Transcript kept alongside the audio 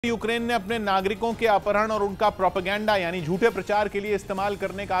Ukraine ने अपने नागरिकों के अपहरण और उनका प्रोपेगेंडा यानी झूठे प्रचार के लिए इस्तेमाल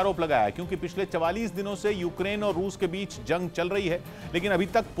करने का आरोप लगाया, क्योंकि पिछले 44 दिनों से यूक्रेन और रूस के बीच जंग चल रही है, लेकिन अभी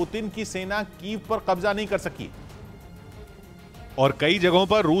तक पुतिन की सेना कीव पर कब्जा नहीं कर सकी और कई जगहों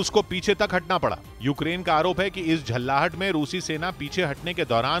पर रूस को पीछे तक हटना पड़ा। यूक्रेन का आरोप है कि इस झल्लाहट में रूसी सेना पीछे हटने के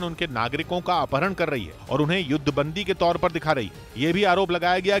दौरान उनके नागरिकों का अपहरण कर रही है और उन्हें युद्धबंदी के तौर पर दिखा रही है। यह भी आरोप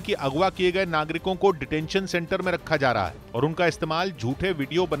लगाया गया कि अगवा किए गए नागरिकों को डिटेंशन सेंटर में रखा जा रहा है और उनका इस्तेमाल झूठे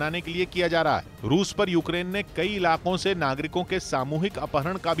वीडियो बनाने के लिए किया जा रहा है। रूस पर यूक्रेन ने कई इलाकों से नागरिकों के सामूहिक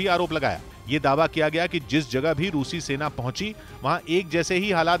अपहरण का भी आरोप लगाया। ये दावा किया गया कि जिस जगह भी रूसी सेना पहुंची वहां एक जैसे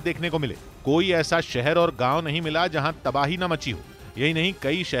ही हालात देखने को मिले। कोई ऐसा शहर और गांव नहीं मिला जहां तबाही न मची हो। यही नहीं,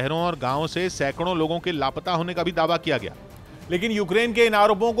 कई शहरों और गांवों से सैकड़ों लोगों के लापता होने का भी दावा किया गया। लेकिन यूक्रेन के इन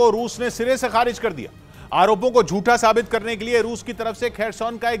आरोपों को रूस ने सिरे से खारिज कर दिया। आरोपों को झूठा साबित करने के लिए रूस की तरफ से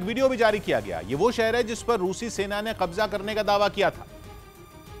खेरसोन का एक वीडियो भी जारी किया गया। ये वो शहर है जिस पर रूसी सेना ने कब्जा करने का दावा किया था।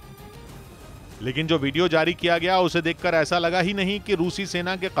 लेकिन जो वीडियो जारी किया गया उसे देखकर ऐसा लगा ही नहीं कि रूसी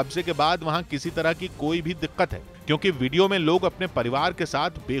सेना के कब्जे के बाद वहां किसी तरह की कोई भी दिक्कत है, क्योंकि वीडियो में लोग अपने परिवार के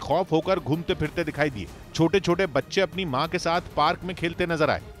साथ बेखौफ होकर घूमते फिरते दिखाई दिए। छोटे छोटे बच्चे अपनी मां के साथ पार्क में खेलते नजर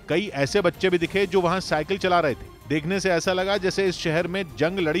आए। कई ऐसे बच्चे भी दिखे जो वहां साइकिल चला रहे थे। देखने से ऐसा लगा जैसे इस शहर में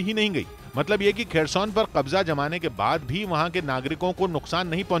जंग लड़ी ही नहीं गई। मतलब ये कि खेरसोन पर कब्जा जमाने के बाद भी वहां के नागरिकों को नुकसान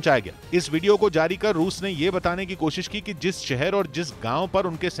नहीं पहुंचाया गया। इस वीडियो को जारी कर रूस ने ये बताने की कोशिश की कि जिस शहर और जिस गांव पर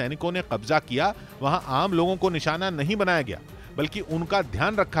उनके सैनिकों ने कब्जा किया वहां आम लोगों को निशाना नहीं बनाया गया, बल्कि उनका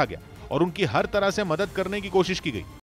ध्यान रखा गया और उनकी हर तरह से मदद करने की कोशिश की गई।